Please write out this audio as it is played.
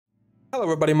Hello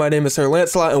everybody, my name is Sir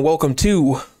Lancelot and welcome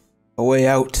to A Way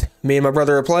Out. Me and my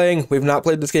brother are playing. We've not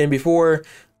played this game before.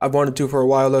 I've wanted to for a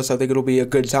while though, so I think it'll be a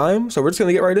good time. So we're just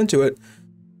gonna get right into it.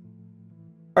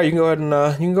 Alright, you can go ahead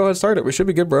and start it. We should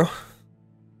be good, bro.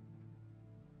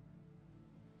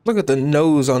 Look at the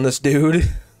nose on this dude.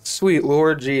 Sweet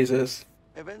Lord Jesus.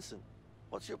 Hey Vincent,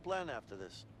 what's your plan after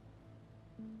this?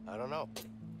 I don't know.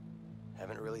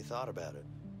 Haven't really thought about it.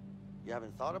 You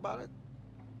haven't thought about it?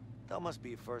 That must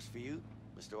be a first for you,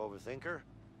 Mr. Overthinker.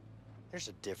 There's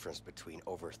a difference between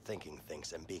overthinking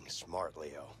things and being smart,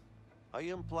 Leo. Are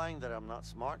you implying that I'm not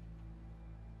smart?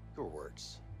 Your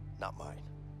words, not mine.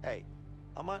 Hey,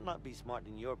 I might not be smart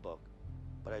in your book,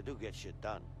 but I do get shit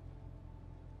done.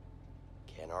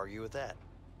 Can't argue with that.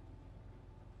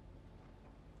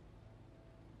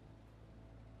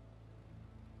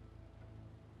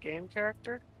 Game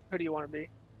character? Who do you want to be?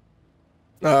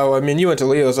 Oh, I mean, you went to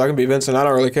Leo, so I can be Vincent. I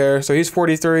don't really care. So he's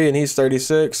 43 and he's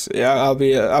 36. Yeah, I'll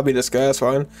be this guy. That's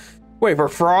fine. Wait, for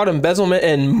fraud, embezzlement,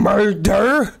 and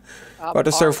murder? About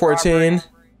to serve 14. Robbery,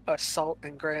 assault,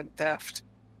 and grand theft.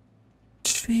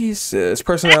 Jesus.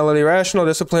 Personality, rational,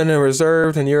 disciplined, and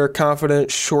reserved, and you're a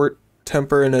confident, short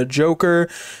temper, and a joker.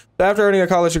 So after earning a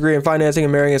college degree in financing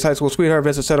and marrying his high school sweetheart,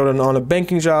 Vincent settled on a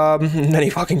banking job, and then he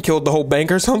fucking killed the whole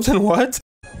bank or something. What?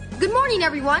 Good morning,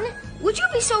 everyone. Would you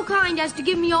be so kind as to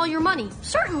give me all your money?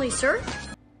 Certainly, sir.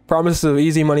 Promises of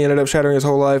easy money ended up shattering his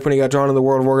whole life when he got drawn in the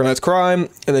world of organized crime.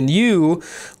 And then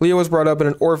Leo was brought up in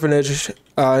an orphanage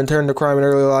and turned to crime in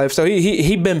early life. So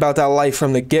he'd been about that life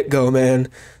from the get-go, man.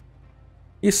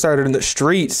 He started in the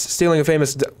streets, stealing a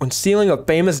famous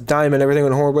diamond. Everything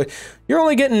went horribly. You're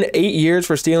only getting 8 years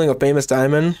for stealing a famous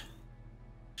diamond.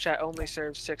 Chat only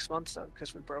served 6 months though,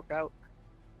 because we broke out.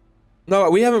 No,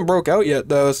 we haven't broke out yet,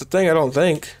 though. It's the thing, I don't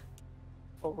think.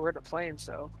 Well, we're in a plane,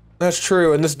 so. That's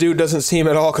true, and this dude doesn't seem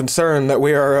at all concerned that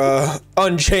we are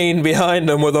unchained behind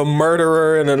him with a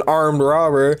murderer and an armed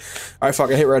robber. All right, fuck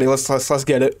it, hit ready. Let's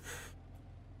get it.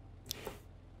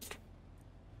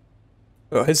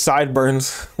 Oh, his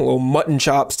sideburns, little mutton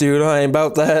chops, dude. I ain't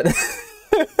about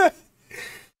that.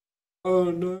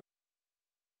 Oh no.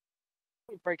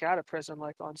 We break out of prison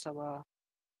like on some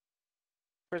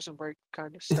prison break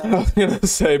kind of I stuff. was gonna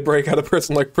say break out of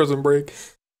prison like Prison Break.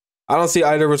 I don't see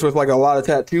either of us with like a lot of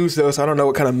tattoos though, so I don't know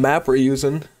what kind of map we're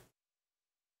using.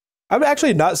 I've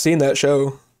actually not seen that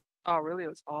show. Oh, really? It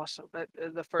was awesome. The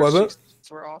Was first it? seasons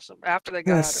were awesome. After they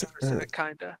got out of prison, it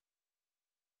kinda.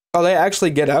 Oh, they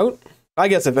actually get out? I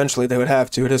guess eventually they would have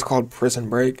to. It is called Prison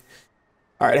Break.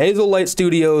 Alright, Hazel Light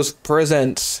Studios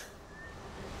presents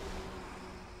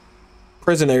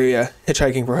Prison Area,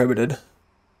 Hitchhiking Prohibited.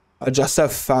 A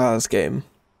Joseph Fares game.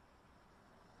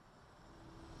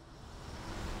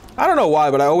 I don't know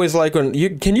why, but I always like when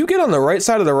can you get on the right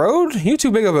side of the road? You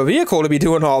too big of a vehicle to be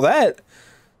doing all that.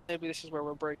 Maybe this is where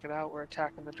we're breaking out. We're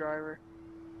attacking the driver.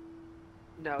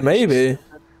 No. Maybe.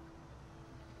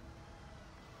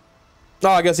 Oh,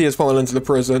 I guess he is pulling into the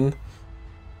prison.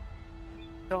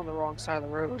 Still on the wrong side of the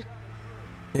road.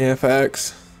 Yeah,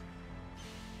 facts.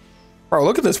 Bro,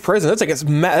 look at this prison. That's like it's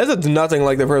this is nothing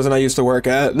like the prison I used to work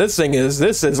at. This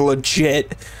is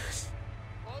legit.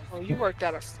 Well, you worked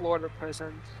at a Florida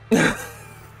prison.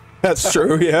 That's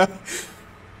true, yeah.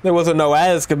 There wasn't no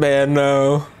Azkaban,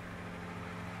 no.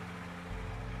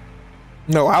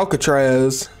 No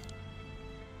Alcatraz.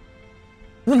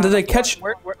 Did they catch...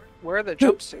 Where are the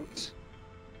jumpsuits?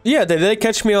 Yeah, did they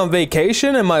catch me on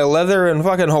vacation in my leather and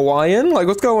fucking Hawaiian? Like,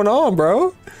 what's going on,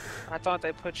 bro? I thought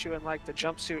they put you in like the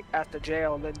jumpsuit at the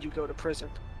jail, and then you go to prison.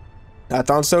 I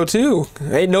thought so too.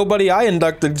 Ain't nobody I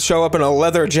inducted show up in a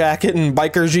leather jacket and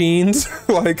biker jeans.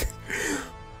 Like...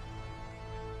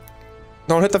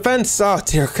 Don't hit the fence. Oh,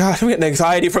 dear God. I'm getting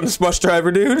anxiety from this bus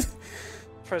driver, dude.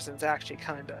 Prison's actually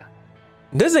kinda...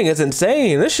 This thing is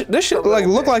insane. This shit like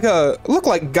look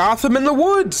like Gotham in the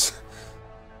woods.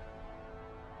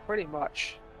 Pretty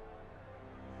much.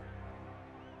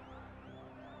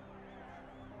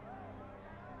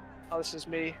 Oh, this is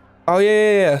me. Oh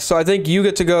yeah. So I think you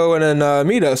get to go and then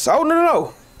meet us. Oh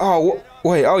no. Oh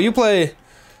wait. Oh, you play.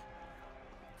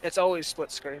 It's always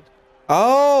split screen.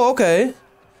 Oh, okay.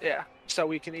 Yeah. So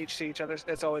we can each see each other.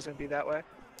 It's always gonna be that way.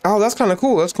 Oh, that's kind of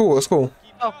cool. That's cool.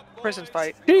 Oh, prison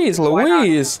fight. Jeez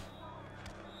Louise.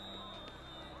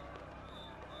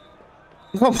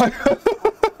 Oh my God.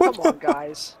 Come on,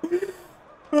 guys.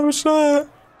 Oh shit.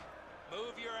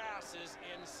 Move your asses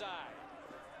inside.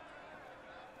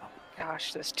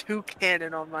 Gosh, there's two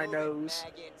cannon on my nose.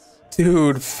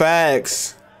 Dude,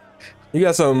 facts. You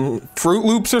got some Fruit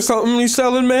Loops or something you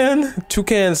selling, man?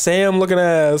 Toucan Sam looking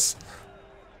ass.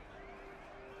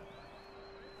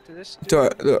 To this Do I,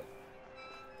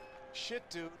 shit,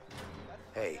 dude.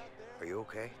 Hey, are you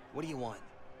okay? What do you want?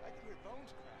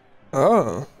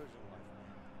 Oh.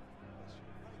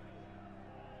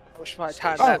 I wish I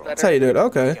timed Oh, that that's how better. you do it.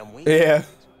 Okay. Think I'm weak? Yeah.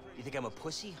 You think I'm a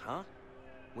pussy, huh?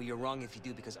 Well, you're wrong if you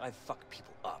do, because I fuck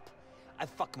people up. I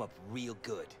fuck them up real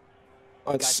good.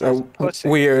 That's so Pussy.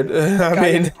 weird. I Guy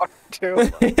you mean, fucked too.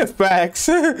 facts.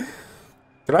 Can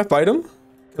I fight him?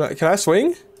 Can I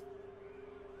swing?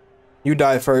 You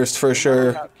die first for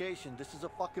sure. Application. This is a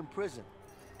fucking prison.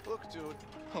 Look, dude.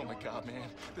 Oh my god, man.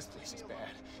 This place is bad.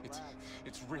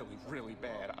 It's really, really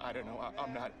bad. I don't know.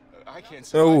 I'm not. I can't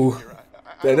survive Oh, here.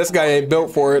 yeah, this guy ain't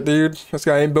built for it, dude. This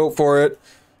guy ain't built for it.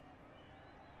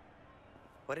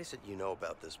 What is it you know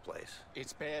about this place?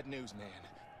 It's bad news, man.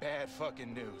 Bad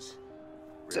fucking news.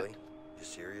 Really? You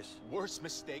serious? Worst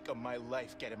mistake of my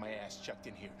life getting my ass chucked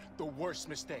in here. The worst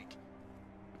mistake.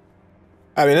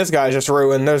 I mean, this guy's just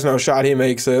ruined. There's no shot he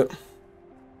makes it.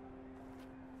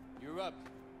 You're up.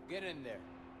 Get in there.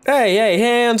 Hey,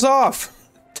 hands off.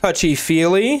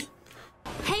 Touchy-feely.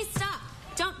 Hey, stop!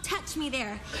 Don't touch me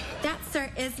there. That,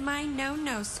 sir, is my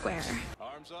no-no square.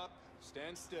 Arms up.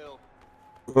 Stand still.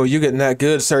 Oh, you getting that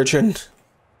good searching.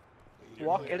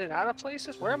 Walk in and out of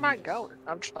places? Where am I going?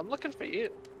 I'm looking for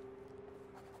you.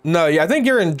 No, yeah, I think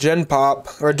you're in Gen Pop,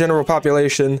 or General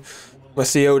Population. My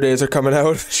CO days are coming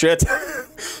out. Shit.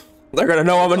 They're gonna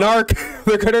know I'm a narc.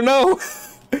 They're gonna know.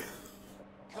 Come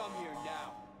here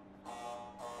now.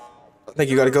 I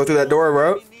think you gotta go through that door,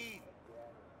 bro.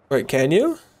 Wait, can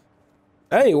you?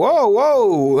 Hey,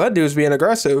 whoa. That dude's being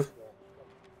aggressive.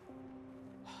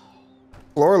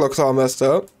 Floor looks all messed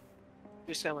up.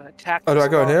 Just gonna attack. Oh, do I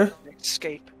this go in wall here? and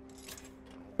escape.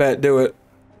 Bet, do it.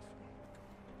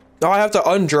 Oh, I have to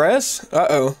undress?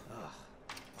 Uh-oh.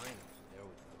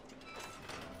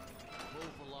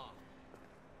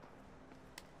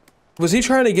 Was he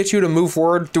trying to get you to move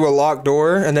forward through a locked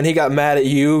door, and then he got mad at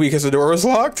you because the door was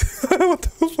locked? What the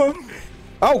fuck?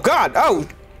 Oh, God! Oh!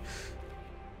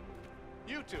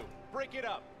 You two, break it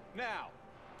up now.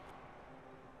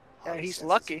 Yeah, he's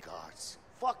lucky. Gods.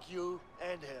 Fuck you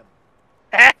and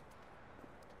him.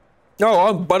 Oh,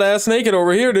 I'm butt-ass naked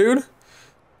over here, dude.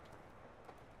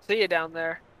 See you down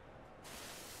there.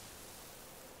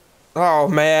 Oh,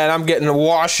 man, I'm getting a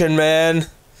washing, man.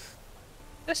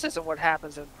 This isn't what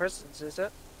happens in prisons, is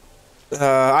it?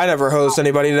 I never hosed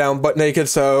anybody down butt naked,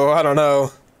 so I don't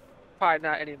know. Probably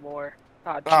not anymore.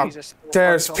 Oh, Oh, Jesus.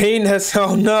 there's penis.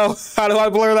 Oh, no. How do I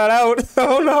blur that out?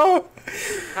 Oh, no.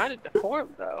 Kind of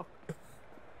deformed, though.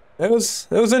 It was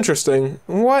interesting.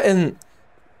 What in...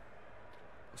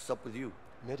 What's up with you?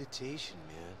 Meditation,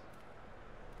 man.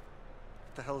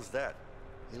 What the hell is that?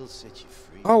 It'll set you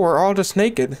free. Oh, we're all just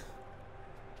naked.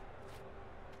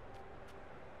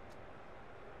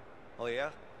 Oh yeah?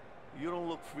 You don't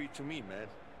look free to me, man.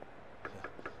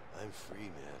 I'm free,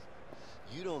 man.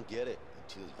 You don't get it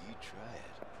until you try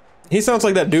it. He sounds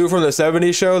like that dude from the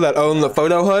 70s show that owned the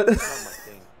photo hut. Not my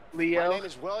thing. Leo. My name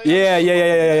is William.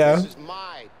 Yeah. This is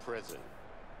my prison.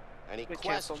 Any We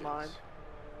cancel questions? mine.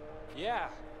 Yeah.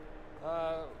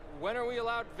 When are we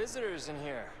allowed visitors in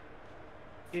here?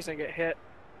 He's gonna get hit.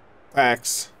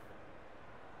 Facts.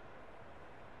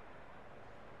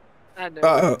 I knew.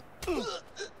 Oh.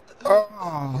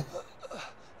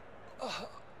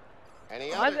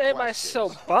 Any Why other am I questions?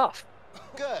 so buff?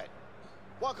 Good.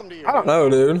 Welcome to your I don't know,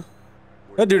 dude.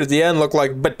 That dude at the end looked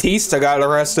like Batista got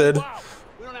arrested. Wow.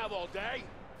 We don't have all day.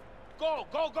 Go.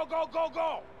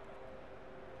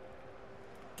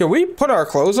 Can we put our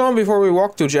clothes on before we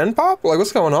walk through Gen Pop? Like,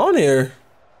 what's going on here?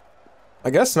 I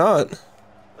guess not.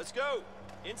 Let's go.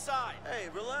 Inside. Hey,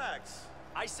 relax.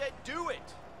 I said do it.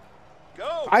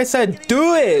 Go. I said Take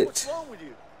do easy. it. What's wrong with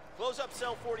you? Close up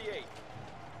cell 48.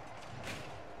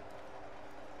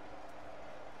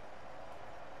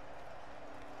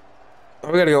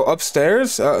 Oh, we gotta go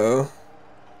upstairs? Uh-oh.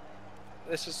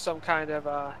 This is some kind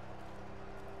of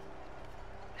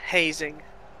hazing.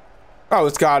 Oh,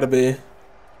 it's gotta be.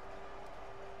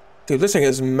 Dude, this thing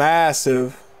is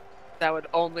massive. That would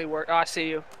only work. Oh, I see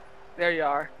you. There you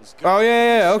are. Oh,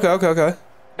 yeah. Okay.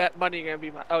 Bet money you're gonna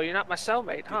be my. Oh, you're not my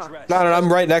cellmate, huh? No,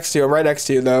 I'm right next to you. I'm right next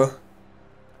to you, though.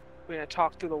 We're gonna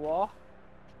talk through the wall.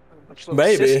 Bunch of little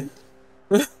Maybe.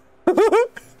 sissies.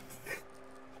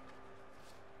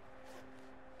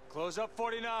 Close up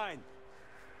 49.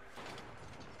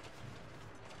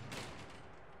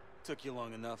 Took you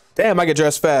long enough. Damn, I get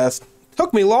dressed fast.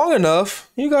 Took me long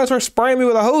enough. You guys were spraying me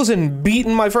with a hose and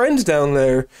beating my friends down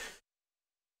there.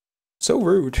 So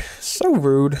rude. So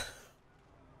rude.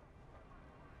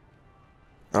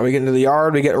 Are we getting to the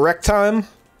yard? We get wreck time?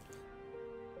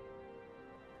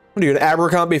 What are you, an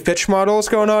Abercrombie Fitch model? What's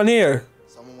going on here?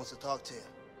 Someone wants to talk to you.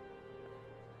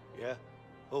 Yeah?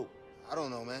 Who? I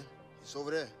don't know, man. It's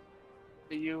over there.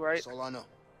 Are you right? That's all I know.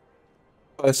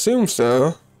 I assume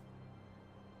so.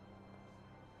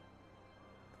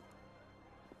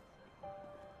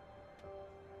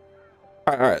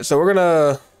 All right, so we're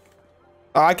gonna.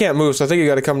 Oh, I can't move, so I think you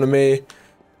got to come to me.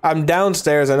 I'm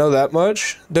downstairs. I know that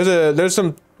much. There's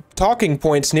some talking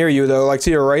points near you though. Like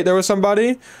to your right, there was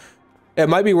somebody. It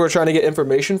might be we're trying to get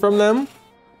information from them.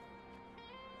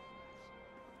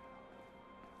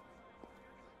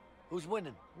 Who's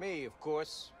winning? Me, of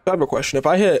course. I have a question. If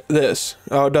I hit this,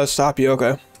 oh, it does stop you.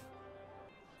 Okay.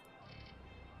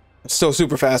 It's still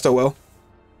super fast. Oh well.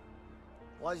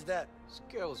 Why's that?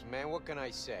 Skills, man. What can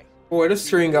I say? Boy, this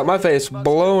screen got my face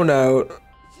blown out.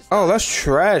 Oh, that's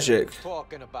tragic.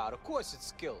 Talking about. Of course, it's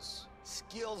skills.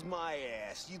 Skills my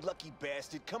ass, you lucky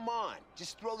bastard. Come on,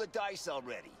 just throw the dice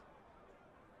already.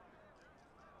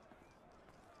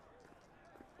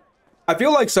 I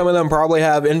feel like some of them probably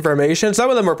have information. Some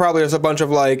of them are probably just a bunch of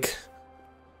like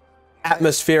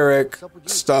atmospheric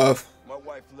stuff. My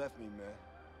wife left me, man.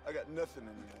 I got nothing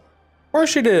anymore. Of course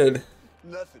she did.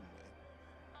 Nothing,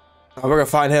 man. Oh, we're gonna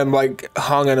find him like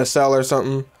hung in a cell or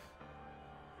something.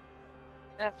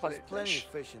 Yeah, plenty of Plenty fish.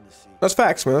 of fish in the sea. That's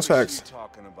facts, man. That's What are facts. you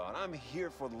talking about? I'm here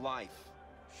for life.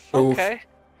 Oof. Okay.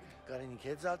 Got any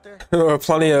kids out there?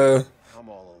 Plenty of. I'm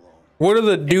all alone. What are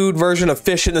the dude version of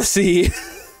fish in the sea?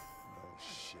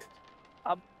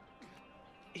 Oh, shit.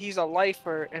 He's a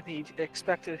lifer, and he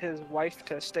expected his wife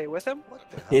to stay with him. What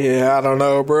the hell? Yeah, I don't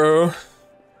know, bro.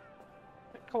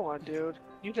 Come on, dude.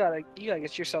 You gotta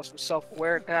get yourself some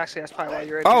self-awareness. Actually, that's probably why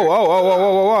you're in Oh, here. whoa, whoa, whoa,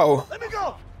 whoa, whoa, whoa. Let me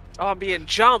go! Oh, I'm being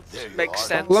jumped. There you Makes are.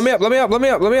 sense. Let me up, let me up, let me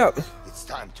up, let me up. It's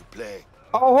time to play.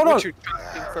 Oh, hold on. What you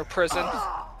doing for prison?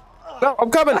 No,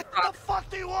 I'm coming. What the fuck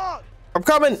do you want? I'm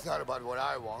coming. It's not about what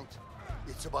I want.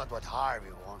 It's about what Harvey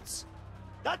wants.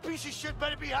 That piece of shit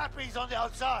better be happy he's on the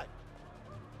outside.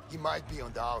 He might be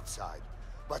on the outside,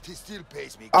 but he still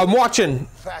pays me. I'm watching.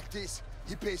 Fact is,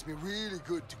 he pays me really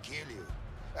good to kill you,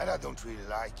 and I don't really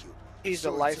like you. He's So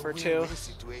a it's lifer, too. win-win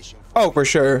situation for Oh, for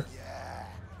sure.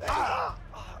 Yeah.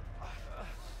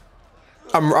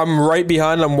 I'm right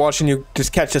behind. I'm watching you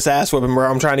just catch this ass whipping, bro.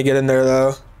 I'm trying to get in there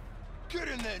though. Get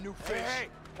in there, new fish.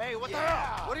 Hey, what the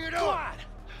hell? What are you doing?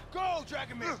 Go,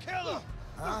 Dragon Man, kill him.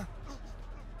 Huh?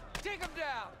 Take him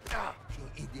down.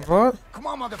 You idiot. What? Come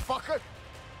on, motherfucker.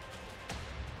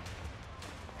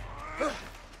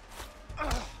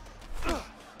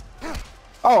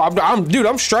 Oh, dude,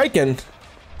 I'm striking.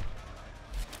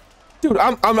 Dude,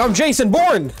 I'm Jason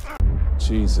Bourne.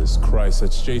 Jesus Christ,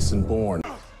 that's Jason Bourne.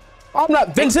 I'm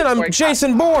not Vincent. I'm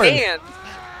Jason Bourne. And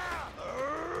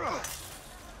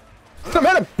Come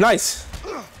hit him. Nice.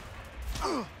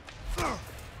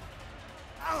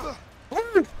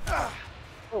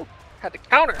 oh, had to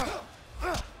counter.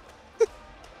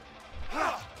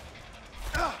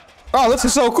 Oh, this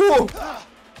is so cool.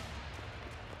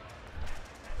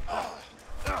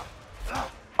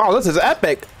 Oh, this is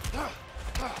epic.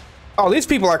 Oh, these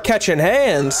people are catching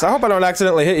hands. I hope I don't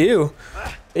accidentally hit you.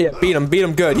 Yeah, beat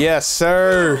him good. Yes,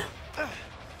 sir.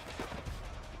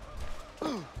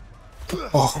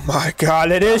 Oh my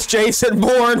God, it is Jason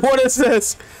Bourne. What is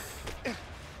this?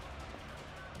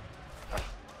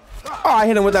 Oh, I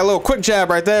hit him with that little quick jab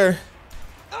right there.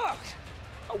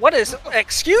 What is?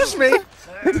 Excuse me.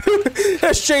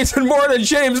 That's Jason Bourne and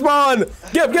James Bond.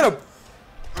 Get him.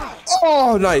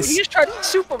 Oh, nice. He just tried to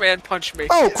Superman punch me.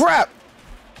 Oh, crap.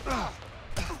 I'm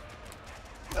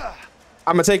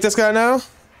gonna take this guy now.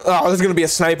 Oh, this is gonna be a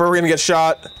sniper. We're gonna get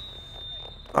shot.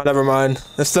 Oh, never mind.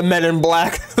 It's the Men in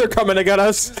Black. They're coming to get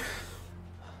us.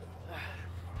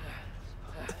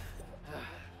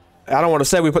 I don't want to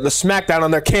say we put the smackdown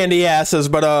on their candy asses,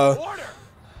 but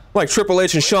like Triple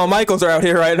H and Shawn Michaels are out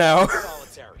here right now.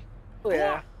 Oh,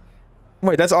 yeah,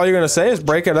 Wait, that's all you're gonna say is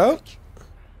break it up?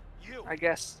 I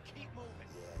guess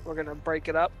we're gonna break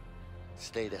it up.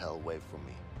 Stay the hell away from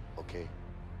me, okay?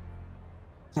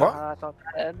 What? I thought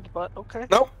that end, but okay.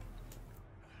 Nope.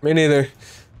 Me neither.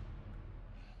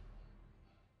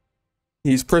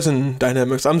 He's prison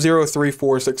dynamics. I'm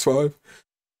 03465.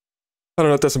 I don't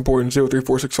know if that's important.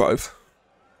 03465.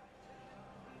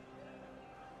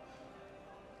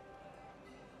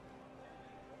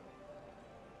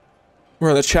 We're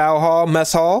in the chow hall,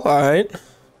 mess hall. All right.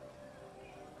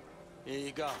 Here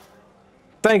you go.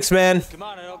 Thanks, man. Come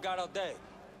on, I don't got all day.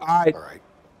 All right. All right,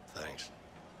 thanks.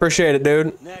 Appreciate it,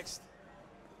 dude. Next.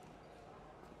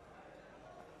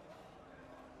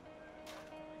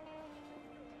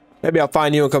 Maybe I'll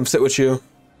find you and come sit with you.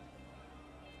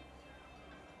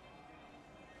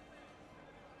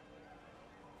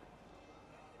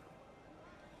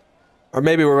 Or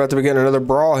maybe we're about to begin another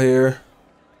brawl here.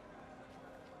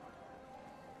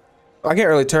 I can't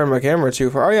really turn my camera too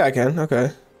far. Oh yeah, I can.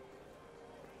 Okay.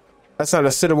 That's not a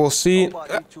sittable seat.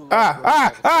 I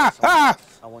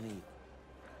want to eat.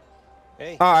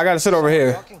 Hey, Oh, I gotta sit over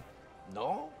here. talking?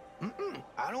 No?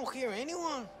 I don't hear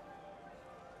anyone.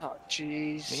 Oh,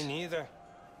 jeez. Me neither.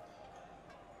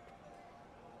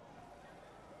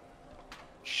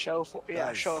 Show for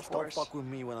Guys, show it for don't us. fuck with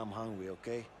me when I'm hungry,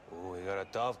 okay? Oh, we got a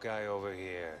tough guy over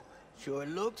here. Sure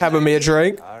looks Having like me a it.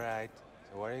 drink. All right.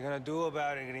 So what are you gonna do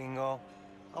about it, gringo?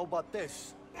 How about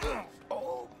this?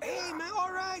 Oh, hey, man,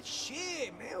 all right.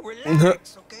 Shit, man,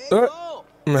 relax, okay? Go.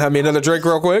 Have me another drink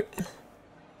real quick.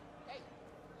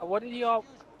 What did y'all?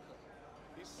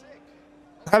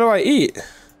 How do I eat?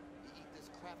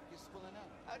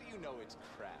 How do you know it's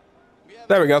crap?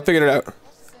 There we go. Figured it out.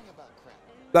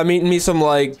 I'm eating me some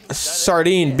like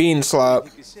sardine bean slop.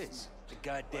 This is the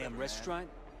goddamn restaurant.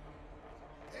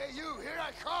 Hey, you, here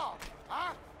I come,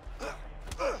 huh?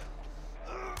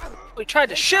 He tried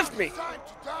to shift me. Time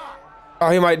to die. Oh,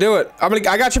 he might do it.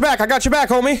 I got your back. I got your back,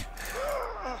 homie.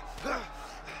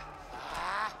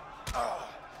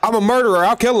 I'm a murderer.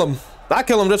 I'll kill him. I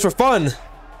kill him just for fun.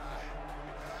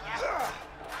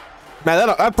 Man,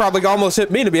 that probably almost hit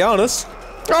me, to be honest.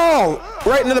 Oh,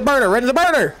 right into the burner. Right into the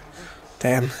burner.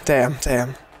 Damn, damn,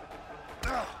 damn.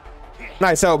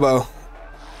 Nice elbow.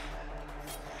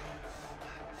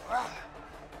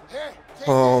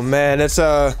 Oh man, it's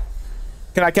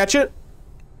can I catch it?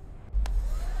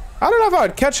 I don't know if I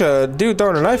would catch a dude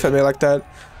throwing a knife at me like that.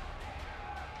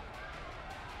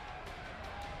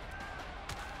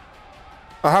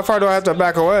 How far do I have to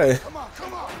back away? Come on,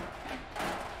 come on.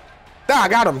 Ah,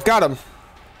 got him, got him.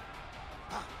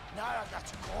 Now I got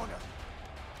your corner.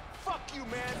 Fuck you,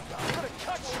 man. I'm gonna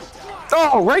cut you.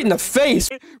 Oh, right in the face.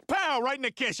 Pow, right in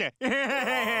the kisser.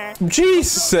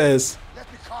 Jesus.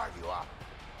 Let me carve you up.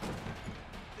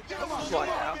 Come on, What come on.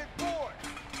 now?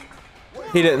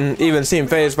 He didn't even seem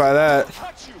fazed by that. Now I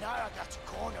got your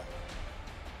corner.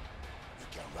 You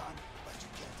can run, but you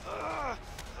can't.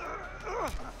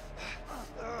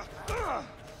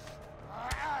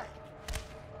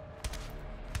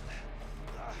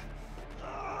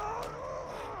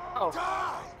 Oh,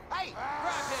 Hey,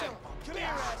 grab him. Come here,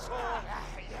 asshole.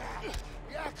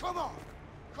 Yeah, come on.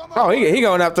 Come on. Oh, he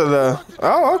going after the.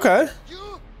 Oh, okay.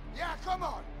 You? Yeah, come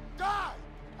on. Die.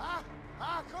 Huh?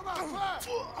 Come on,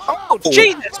 quick. oh,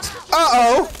 Jesus!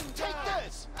 Uh-oh. Take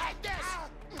this. Like this.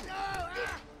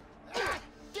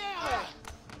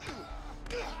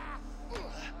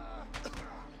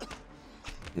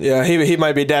 Yeah, he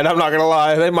might be dead. I'm not gonna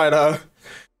lie.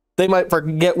 They might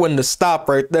forget when to stop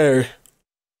right there.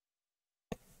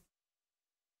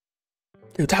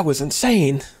 Dude, that was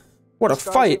insane. What a These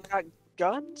guys fight, got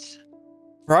guns?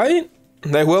 right?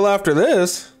 They will after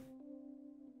this.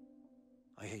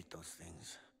 I hate those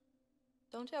things.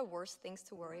 Don't you have worse things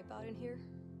to worry about in here?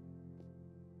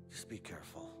 Just be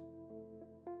careful.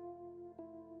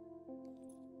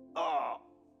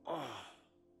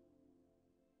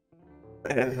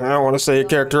 Man, I don't want to say your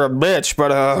character a bitch,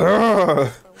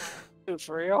 but Dude,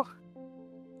 for real?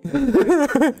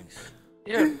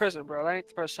 You're in prison, bro. That ain't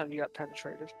the first time you got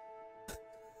penetrated.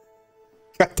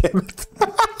 God damn it.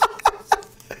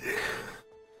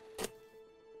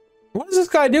 What is this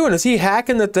guy doing? Is he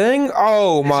hacking the thing?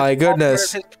 Oh my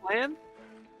goodness. His plan?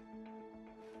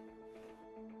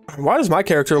 Why does my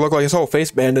character look like his whole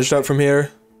face bandaged up from here?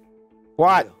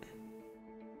 What?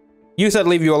 You said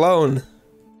leave you alone.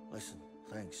 Listen,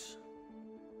 thanks.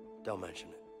 Don't mention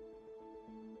it.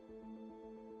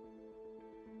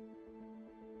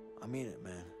 I mean it,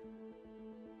 man.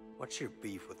 What's your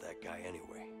beef with that guy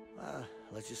anyway?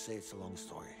 Let's just say it's a long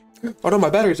story. Oh no, my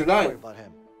batteries are Don't worry dying. about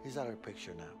him. He's out of the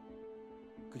picture now.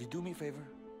 Could you do me a favor?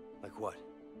 Like what?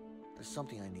 There's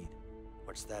something I need.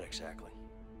 What's that exactly?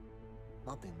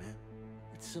 Nothing, man.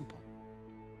 It's simple.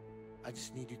 I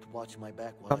just need you to watch my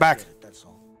back while My I back. get it, that's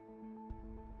all.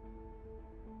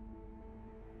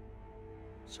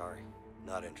 Sorry,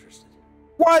 not interested.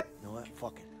 What? You know what?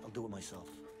 Fuck it. I'll do it myself.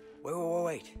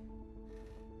 Wait.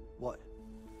 What?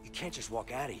 You can't just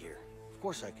walk out of here. Of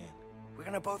course I can. We're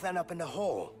gonna both end up in the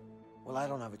hole. Well, I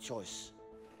don't have a choice.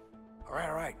 All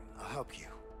right, I'll help you.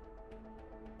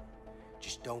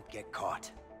 Just don't get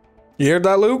caught. You heard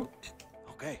that, Luke?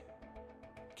 Okay.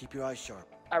 Keep your eyes sharp.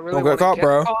 I really Don't get want to caught,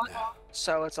 bro. caught,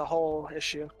 so it's a whole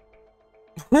issue.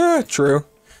 True.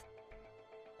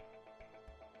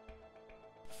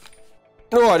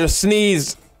 Oh, I just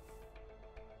sneezed.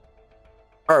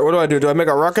 All right, what do? Do I make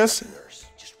a ruckus? Nurse,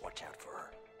 just watch out for her.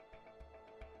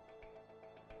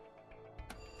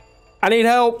 I need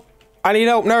help. I need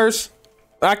help, nurse.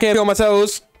 I can't feel my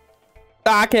toes.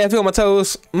 I can't feel my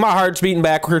toes. My heart's beating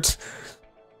backwards.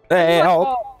 Help.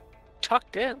 all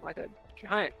tucked in like a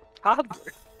giant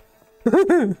toddler.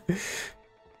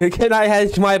 Can I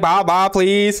have my baba,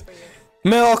 please?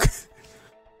 Milk.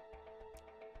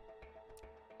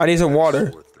 I need some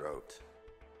water. Sore throat.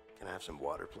 Can I have some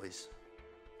water, please?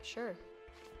 Sure.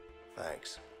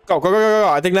 Thanks. Go, go, go, go, go.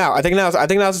 I think now's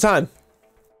the time.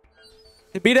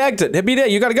 Hit B to exit. Hit B to,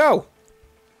 you gotta go.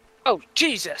 Oh,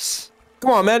 Jesus.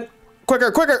 Come on, man.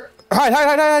 Quicker, quicker. Hide,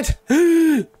 hide, hide,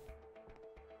 hide.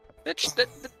 Bitch, the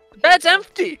bed's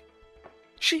empty.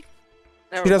 She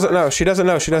doesn't know. She doesn't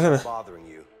know. She doesn't know. Bothering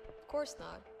you. Of course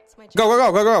not. It's my job. Go,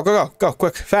 go, go, go, go, go, go, go,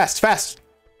 quick, fast, fast.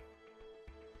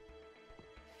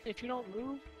 If you don't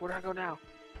move, where do I go now?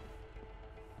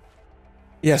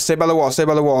 Yeah, stay by the wall. Stay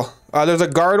by the wall. There's a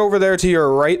guard over there to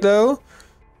your right, though.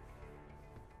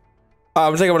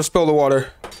 I'm thinking I'm gonna spill the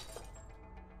water.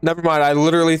 Never mind. I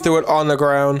literally threw it on the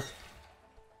ground.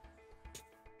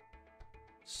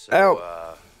 So,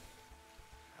 Ow.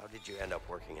 How did you end up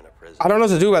working in a prison? I don't know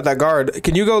what to do about that guard.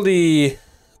 Can you go the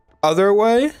other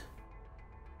way?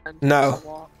 And No. the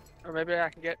wall. Or maybe I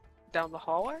can get down the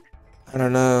hallway? I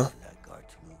don't know.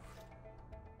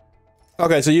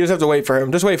 Okay, so you just have to wait for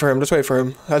him. Just wait for him. Just wait for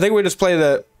him. I think we just play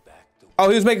the... Oh,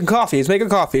 he was making coffee. He's making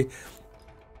coffee.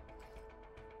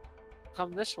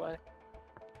 Come this way.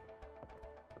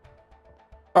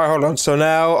 All right, hold on. So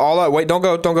now, all that... Wait, don't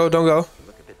go, don't go, don't go. You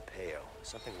look a bit pale. Is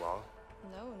something wrong?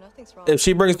 No, nothing's wrong. If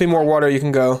she brings me more water, you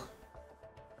can go.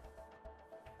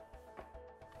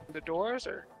 The doors,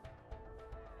 or?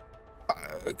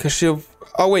 Because she'll...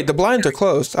 Oh, wait, the blinds are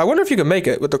closed. I wonder if you can make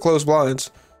it with the closed blinds.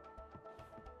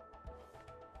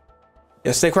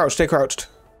 Yeah, stay crouched, stay crouched.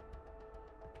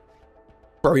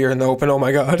 Bro, you're in the open. Oh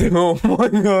my god. Oh my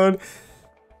god.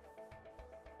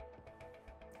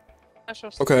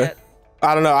 Okay.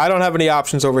 I don't know. I don't have any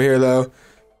options over here, though.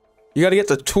 You gotta get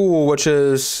the tool, which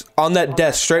is on that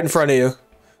desk straight in front of you.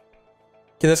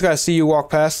 Can this guy see you walk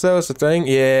past, though? Is the thing?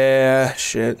 Yeah,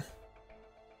 shit.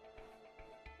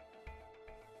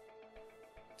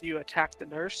 Do you attack the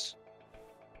nurse?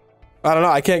 I don't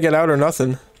know. I can't get out or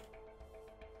nothing.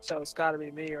 So it's gotta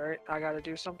be me, right? I gotta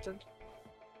do something?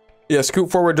 Yeah, scoot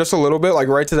forward just a little bit, like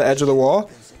right to the edge of the wall.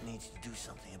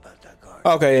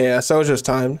 Okay, yeah, so it's just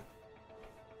timed.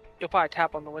 You'll probably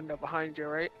tap on the window behind you,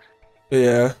 right?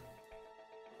 Yeah.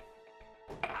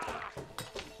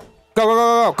 Go, go,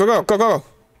 go, go, go, go, go, go.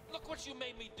 Look what you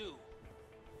made me do.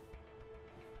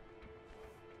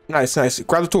 Nice, nice.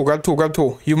 Grab the tool, grab the tool, grab the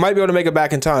tool. You might be able to make it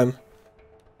back in time.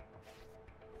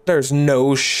 There's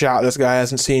no shot this guy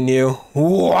hasn't seen you.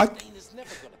 What?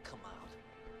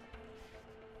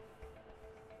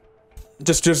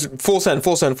 Just full send,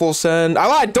 full send, full send. I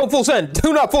lied, don't full send.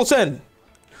 Do not full send.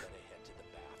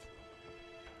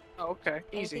 Oh, okay.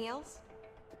 Easy. Anything else?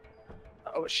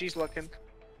 Oh, she's looking.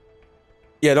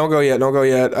 Yeah, don't go yet, don't go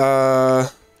yet.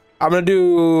 I'm gonna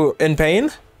do in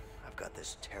pain. I've got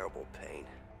this terrible pain.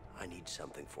 I need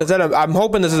something for Is that a, I'm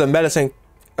hoping this is a medicine.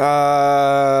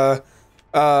 A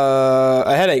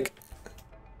headache.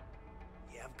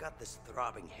 Yeah, I've got this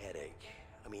throbbing headache.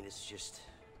 I mean, it's just...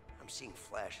 I'm seeing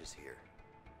flashes here.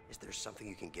 Is there something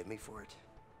you can give me for it?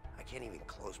 I can't even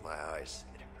close my eyes.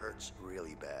 It hurts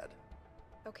really bad.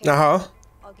 Okay. Uh-huh.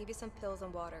 I'll give you some pills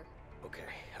and water. Okay,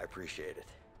 I appreciate it.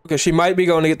 Okay, she might be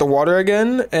going to get the water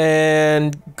again,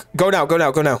 and go now, go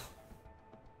now, go now.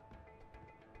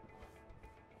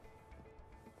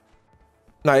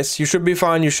 Nice, you should be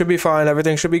fine, you should be fine,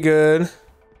 everything should be good.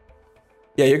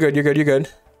 Yeah, you're good, you're good, you're good.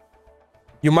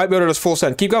 You might be able to just full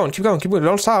send. Keep going, keep going, keep going,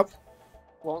 don't stop.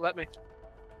 Won't let me.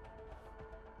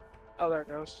 Oh, there it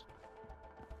goes.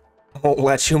 Won't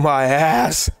let you my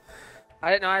ass.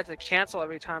 I didn't know I had to cancel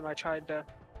every time I tried to.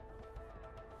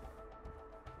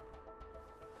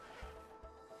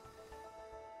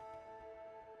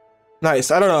 Nice,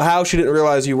 I don't know how she didn't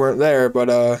realize you weren't there, but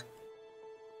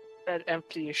Bed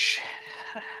empty as shit.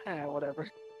 Whatever.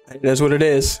 it is what it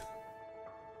is.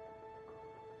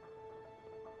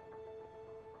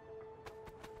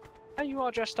 How you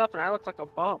all dressed up and I look like a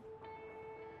bum?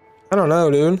 I don't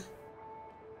know, dude.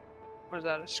 What is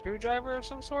that, a screwdriver of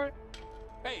some sort?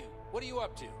 Hey, what are you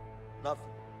up to? Nothing.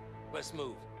 Let's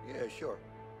move. Yeah, sure.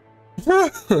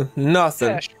 Nothing.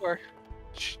 Yeah, sure.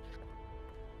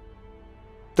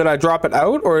 Did I drop it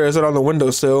out, or is it on the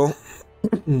windowsill?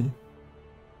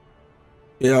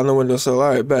 Yeah, on the windowsill.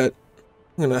 Alright, bet.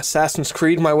 I'm gonna Assassin's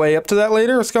Creed my way up to that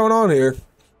later. What's going on here?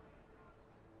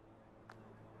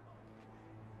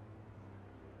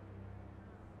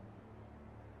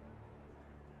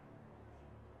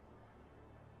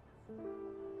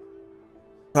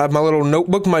 I have my little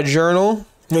notebook, my journal.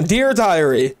 Dear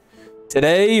Diary,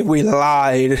 today we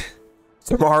lied.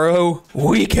 Tomorrow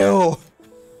we kill.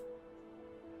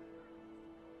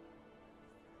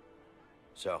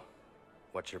 So,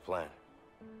 what's your plan?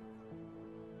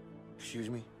 Excuse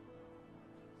me?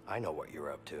 I know what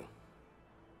you're up to.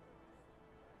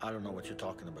 I don't know what you're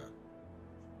talking about.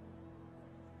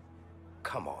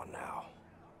 Come on now.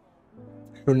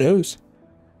 Who knows?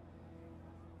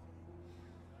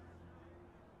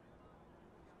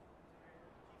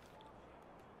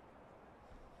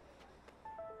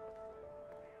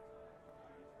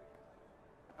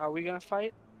 Are we gonna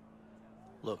fight?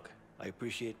 Look, I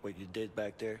appreciate what you did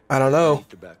back there. I don't You know. need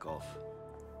to back off.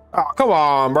 Oh, come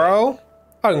on, bro.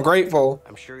 I'm grateful.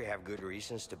 I'm sure you have good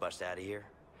reasons to bust out of here,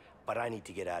 but I need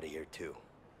to get out of here too.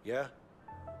 Yeah?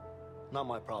 Not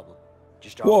my problem.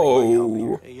 Just offering my help Whoa.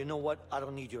 here. Hey, you know what? I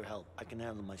don't need your help. I can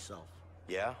handle myself.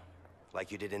 Yeah?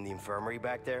 Like you did in the infirmary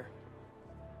back there?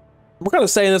 We're kind of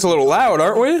saying this a little loud,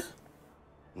 aren't we?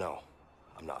 No,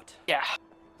 I'm not. Yeah.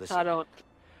 Listen, I don't.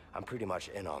 I'm pretty much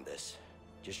in on this.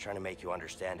 Just trying to make you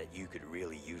understand that you could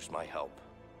really use my help.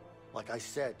 Like I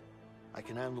said, I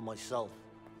can handle myself.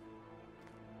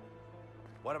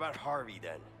 What about Harvey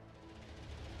then?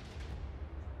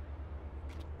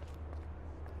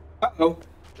 Uh-oh.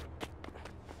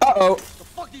 Uh-oh. The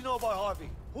fuck do you know about Harvey?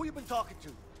 Who you been talking to?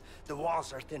 The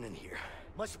walls are thin in here.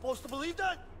 Am I supposed to believe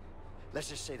that? Let's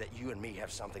just say that you and me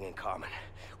have something in common.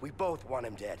 We both want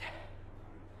him dead.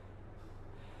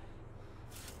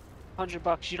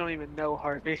 $100, you don't even know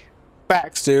Harvey.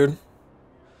 Facts, dude.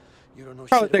 You don't know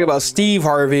Probably shit think about me, Steve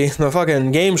Harvey, the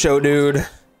fucking game show dude.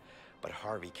 But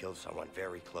Harvey killed someone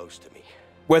very close to me.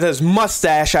 With his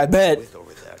mustache, I bet. With or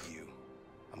without you,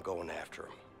 I'm going after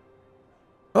him.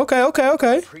 Okay, okay,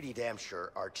 okay. I'm pretty damn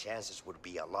sure our chances would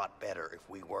be a lot better if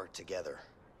we worked together.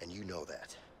 And you know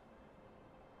that.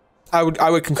 I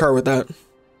would concur with that.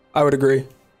 I would agree.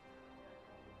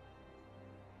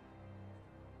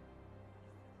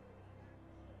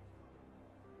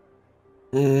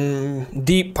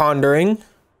 Deep pondering.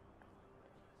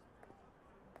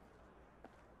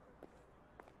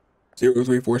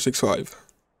 03465.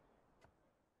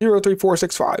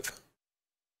 03465.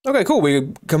 Okay, cool.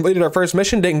 We completed our first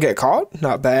mission. Didn't get caught.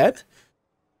 Not bad.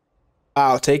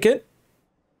 I'll take it.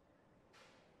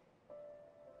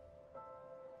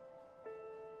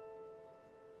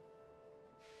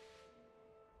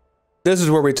 This is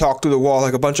where we talk through the wall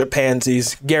like a bunch of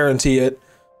pansies. Guarantee it.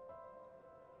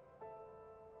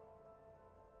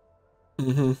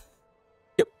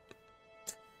 Yep.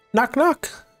 Knock, knock.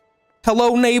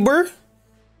 Hello, neighbor.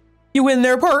 You in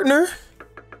there, partner?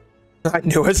 I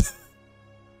knew it.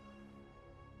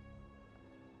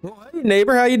 Well, hey,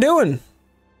 neighbor, how you doing?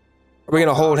 Are we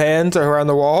gonna hold hands around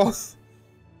the wall?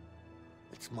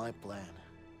 It's my plan,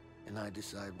 and I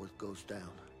decide what goes down.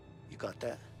 You got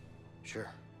that? Sure.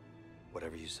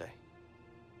 Whatever you say.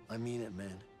 I mean it,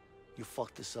 man. You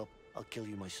fuck this up, I'll kill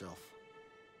you myself.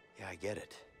 Yeah, I get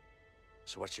it.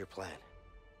 So what's your plan?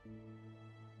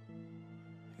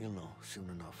 You'll know soon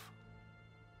enough.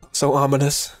 So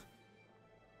ominous.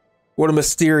 What a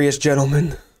mysterious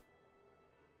gentleman.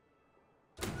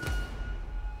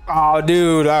 Oh,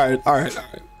 dude. All right, all right, all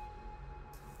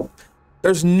right.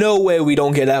 There's no way we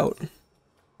don't get out.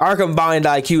 Our combined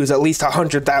IQ is at least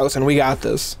 100,000. We got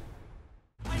this.